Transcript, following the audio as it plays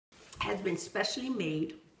has been specially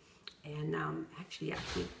made, and actually I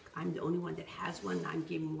think I'm the only one that has one. I'm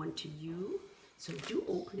giving one to you, so do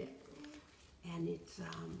open it. And it's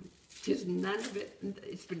just none of it.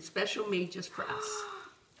 It's been special made just for us,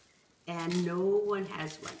 and no one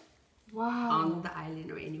has one. Wow. On the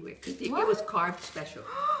island or anywhere. I think it was carved special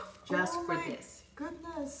just for this.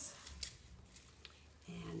 Goodness.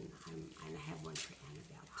 And I have one for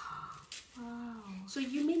Annabelle too. Wow. So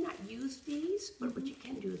you may not use these, but what you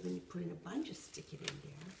can do is when you put in a bun, just stick it in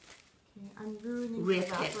there. Okay, I'm ruining Rip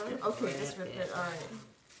the wrapper. it. Okay, just rip it. All right.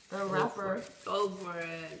 The wrapper. Go for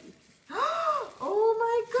it. Oh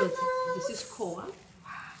my goodness. So this is koa.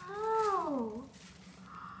 Wow.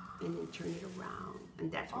 And then turn it around.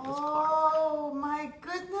 And that's what was carved. Oh my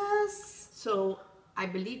goodness. So I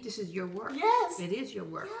believe this is your work. Yes. It is your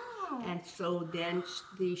work. Yeah. And so then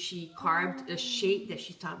she carved a shape that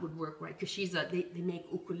she thought would work right. Because they make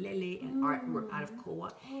ukulele and artwork out of koa.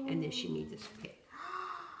 And then she made this pick.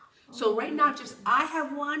 So right now, just I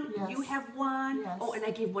have one, Yes. you have one. Yes. Oh, and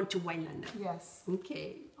I gave one to Wailana. Yes.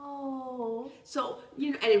 Okay. Oh. So,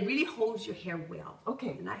 you know, and it really holds your hair well.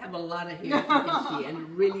 Okay. And I have a lot of hair, you can see, and it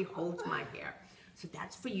really holds my hair. So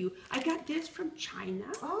that's for you. I got this from China.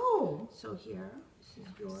 Oh. So here, this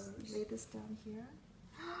is yours. Lay this down here.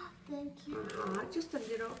 Thank you. Just a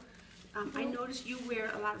little. I noticed you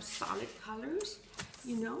wear a lot of solid colors,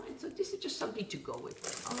 you know, and so this is just something to go with.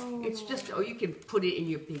 Oh. It's just, or you can put it in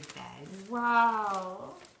your big bag.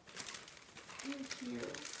 Wow. Thank you.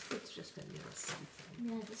 It's just a little something.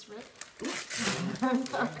 May I just rip?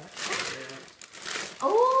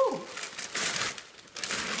 Oh!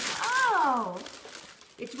 Wow!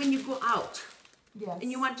 It's when you go out Yes.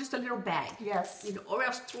 and you want just a little bag. Yes. You know, or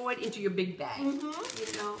else throw it into your big bag. You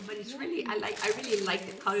know, but it's really, I really like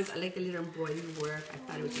the colors. I like the little embroidery work. I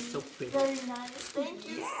thought it was just so pretty. Very nice. Thank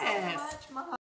you Yes. so much, Mahal.